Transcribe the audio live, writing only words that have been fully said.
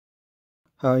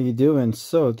How you doing?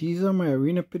 So these are my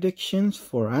arena predictions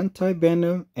for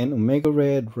Anti-Venom and Omega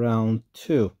Red round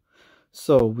 2.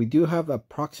 So we do have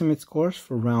approximate scores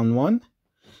for round 1.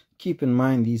 Keep in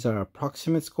mind these are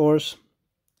approximate scores.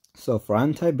 So for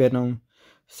Anti-Venom,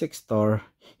 6 star,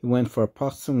 he went for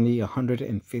approximately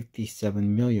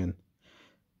 157 million.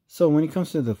 So when it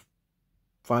comes to the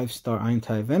 5-star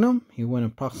Anti-Venom, he went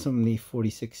approximately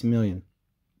 46 million.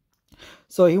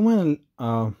 So he went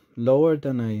lower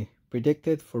than I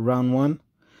predicted for round 1.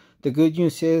 The good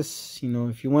news is,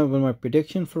 if you went with my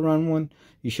prediction for round 1,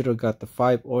 you should have got the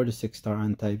 5 or the 6-star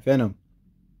Anti-Venom.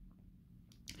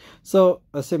 So,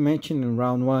 as I mentioned in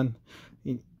round 1,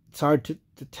 it's hard to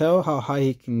tell how high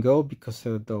he can go because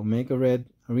of the Omega Red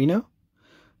arena.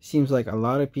 Seems like a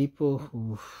lot of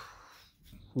people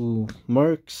who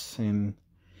mercs, and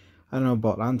I don't know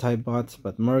about anti-bots,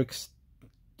 but mercs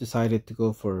decided to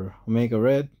go for Omega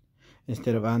Red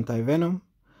instead of Anti-Venom.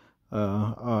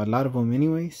 A lot of them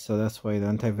anyway, so that's why the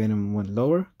Anti-Venom went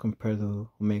lower compared to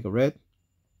Omega Red.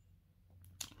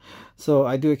 So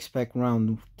I do expect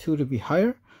round 2 to be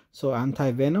higher. So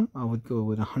Anti-Venom, I would go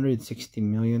with 160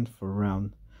 million for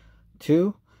round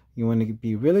 2. You want to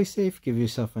be really safe, give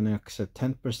yourself an extra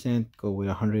 10%, go with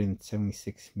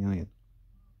 176 million.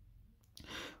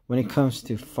 When it comes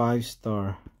to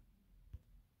 5-star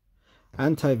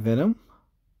Anti-Venom,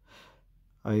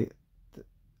 I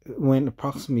went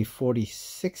approximately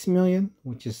 46 million,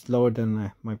 which is lower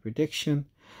than my prediction,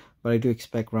 but I do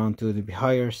expect round 2 to be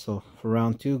higher. So for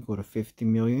round 2, go to 50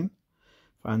 million.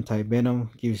 For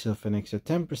Anti-Venom, give yourself an extra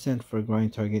 10%. For a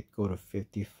grind target, go to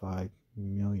 55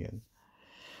 million.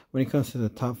 When it comes to the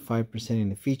top 5% in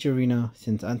the feature arena,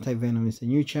 since Anti-Venom is a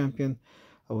new champion,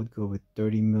 I would go with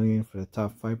 30 million for the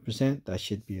top 5%. That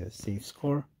should be a safe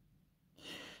score.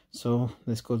 So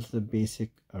let's go to the basic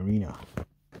arena.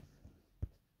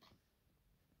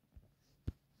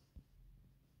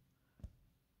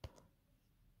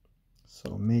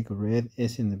 So Omega Red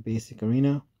is in the basic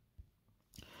arena.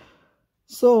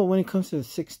 So when it comes to the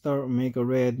 6-star Omega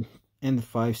Red and the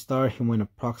 5-star, he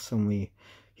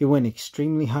went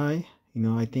extremely high.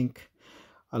 I think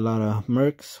a lot of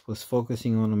mercs was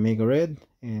focusing on Omega Red,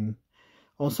 and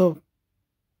also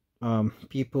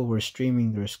people were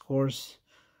streaming their scores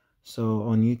so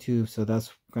on YouTube, so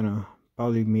that's gonna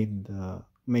probably made the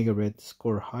Omega Red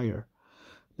score higher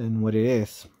than what it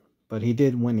is. But he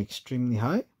did win extremely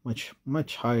high,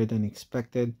 much higher than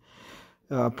expected.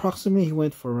 Approximately he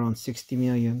went for around 60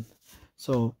 million.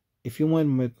 So if you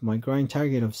went with my grind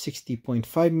target of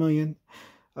 60.5 million,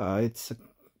 it's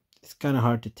kind of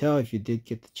hard to tell if you did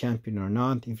get the champion or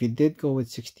not. If you did go with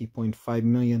 60.5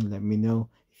 million, let me know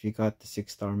if you got the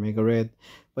 6-star Mega Red.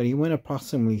 But he went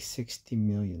approximately 60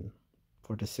 million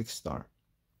for the 6-star.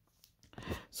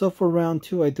 So for round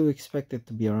 2, I do expect it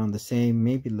to be around the same,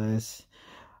 maybe less.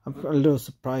 I'm a little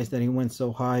surprised that he went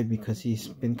so high because he's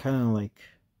been kind of like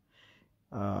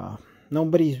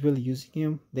nobody's really using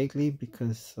him lately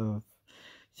because of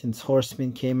since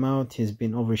Horseman came out, he's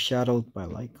been overshadowed by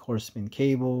like Horseman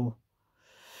Cable,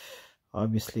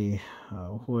 obviously,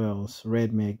 who else?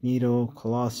 Red Magneto,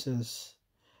 Colossus,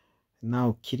 and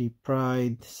now Kitty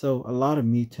Pryde. So a lot of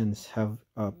mutants have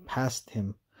passed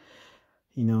him,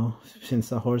 since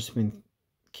the Horseman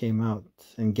came out,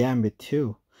 and Gambit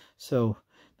too. So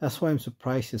that's why I'm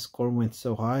surprised his score went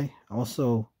so high.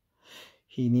 Also,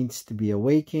 he needs to be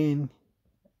awakened,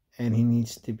 and he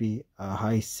needs to be a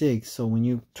high sig. So when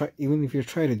you try, even if you're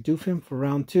trying to dupe him for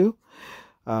round 2,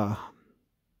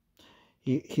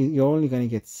 you're only gonna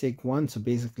get sig 1. So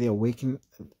basically,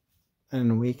 an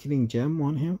awakening gem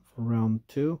on him for round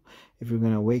 2 if you're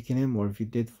gonna awaken him, or if you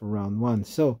did for round 1.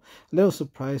 So a little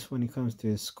surprised when it comes to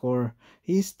his score.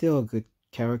 He's still a good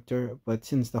character, but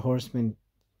since the Horseman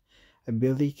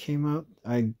ability came out,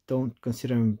 I don't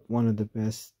consider him one of the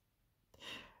best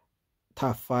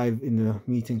top 5 in the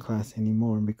mutant class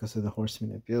anymore because of the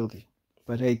Horseman ability.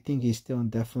 But I think he's still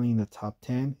definitely in the top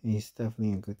 10, and he's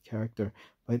definitely a good character.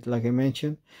 But like I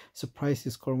mentioned, surprised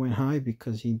his score went high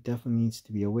because he definitely needs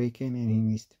to be awakened, and he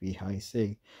needs to be high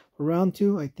sig. For round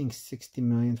 2, I think 60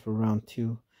 million for round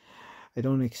 2. I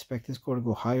don't expect his score to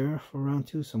go higher for round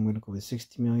 2, so I'm going to go with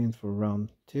 60 million for round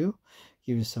 2.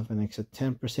 Give yourself an extra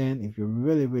 10% if you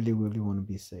really want to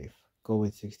be safe. Go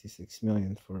with 66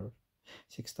 million for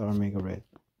 6-star Mega Red.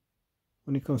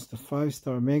 When it comes to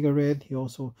 5-star Mega Red, he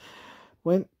also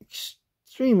went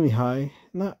extremely high.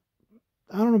 I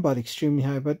don't know about extremely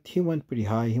high, but he went pretty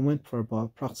high. He went for about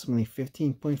approximately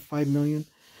 15.5 million,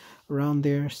 around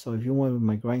there. So if you went with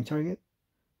my grind target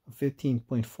of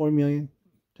 15.4 million,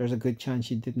 there's a good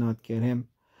chance you did not get him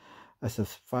as a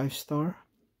 5-star.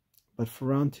 But for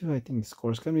round 2, I think the score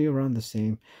is going to be around the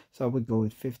same. So I would go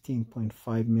with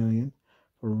 15.5 million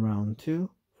for round 2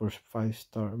 for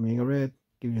 5-star Omega Red.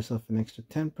 Give yourself an extra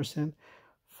 10%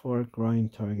 for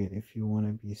grind target if you want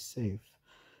to be safe.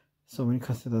 So when it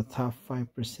comes to the top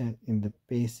 5% in the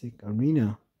basic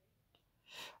arena,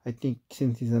 I think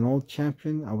since he's an old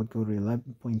champion, I would go to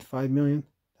 11.5 million.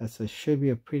 Should be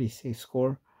a pretty safe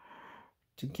score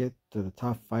to get to the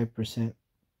top 5%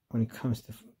 when it comes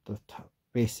to the top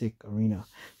basic arena.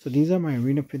 So these are my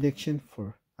arena prediction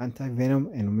for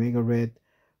Anti-Venom and Omega Red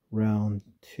round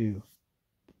 2.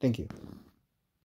 Thank you.